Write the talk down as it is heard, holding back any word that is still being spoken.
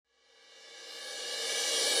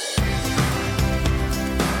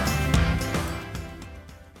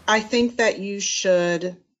I think that you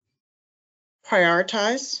should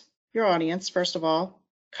prioritize your audience, first of all,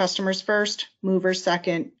 customers first, movers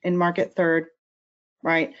second, in market third,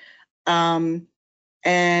 right? And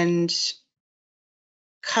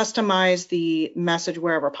customize the message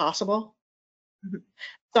wherever possible. Mm-hmm.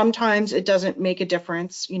 Sometimes it doesn't make a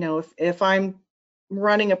difference. You know, if I'm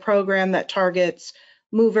running a program that targets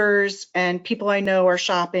movers and people I know are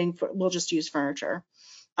shopping for, we'll just use furniture.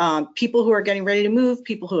 People who are getting ready to move,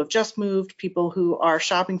 people who have just moved, people who are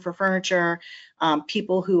shopping for furniture,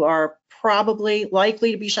 people who are probably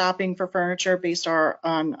likely to be shopping for furniture based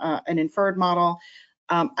on an inferred model.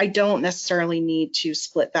 I don't necessarily need to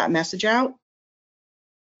split that message out.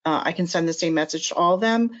 I can send the same message to all of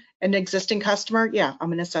them. An existing customer, yeah, I'm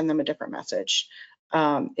going to send them a different message.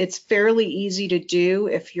 It's fairly easy to do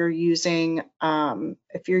if you're using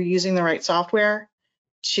the right software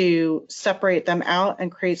to separate them out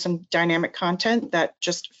and create some dynamic content that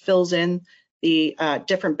just fills in the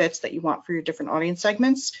different bits that you want for your different audience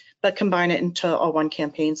segments, but combine it into all one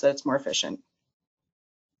campaign so it's more efficient.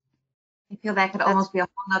 I feel that could almost be a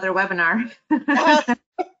whole nother webinar.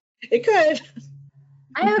 It could.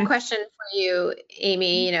 I have a question for you,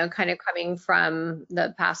 Amy, you know, kind of coming from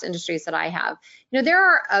the past industries that I have. You know, there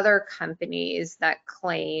are other companies that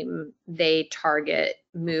claim they target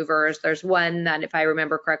movers. There's one that, if I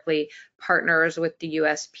remember correctly, partners with the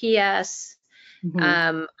USPS.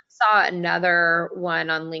 Mm-hmm. Saw another one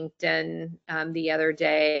on LinkedIn the other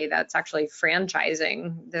day that's actually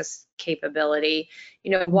franchising this capability.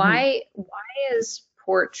 You know, mm-hmm. why is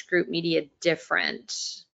Porch Group Media different?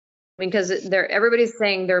 I mean, because everybody's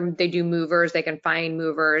saying they do movers, they can find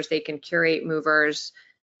movers, they can curate movers.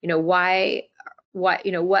 You know,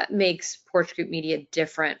 what makes Porch Group Media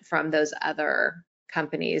different from those other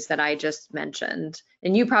companies that I just mentioned?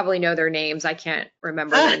 And you probably know their names. I can't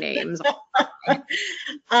remember their names.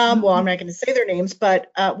 Well, I'm not going to say their names, but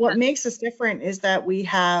what makes us different is that we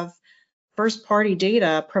have first-party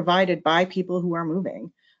data provided by people who are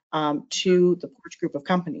moving to the Porch Group of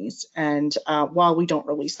companies. And while we don't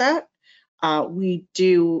release that, we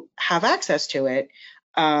do have access to it,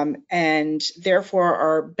 and therefore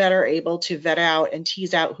are better able to vet out and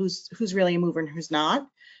tease out who's really a mover and who's not.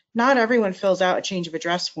 Not everyone fills out a change of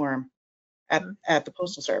address form at the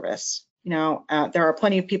Postal Service. You know, there are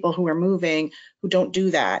plenty of people who are moving who don't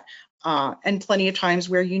do that, and plenty of times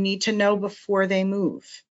where you need to know before they move.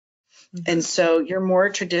 Mm-hmm. And so your more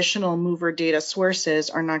traditional mover data sources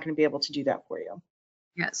are not going to be able to do that for you.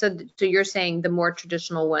 Yeah, so you're saying the more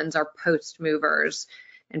traditional ones are post movers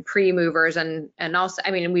and pre-movers, and also,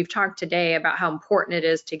 I mean, we've talked today about how important it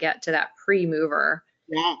is to get to that pre-mover.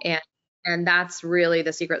 Yeah. And that's really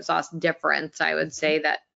the secret sauce difference. I would say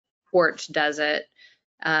that Porch does it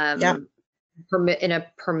in a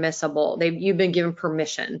permissible. You've been given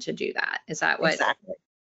permission to do that. Is that what? Exactly.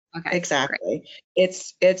 Okay. Exactly. Great.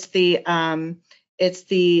 It's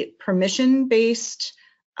the permission-based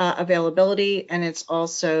availability, and it's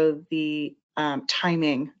also the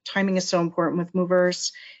timing. Timing is so important with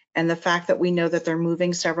movers, and the fact that we know that they're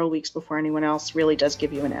moving several weeks before anyone else really does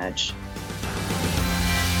give you an edge.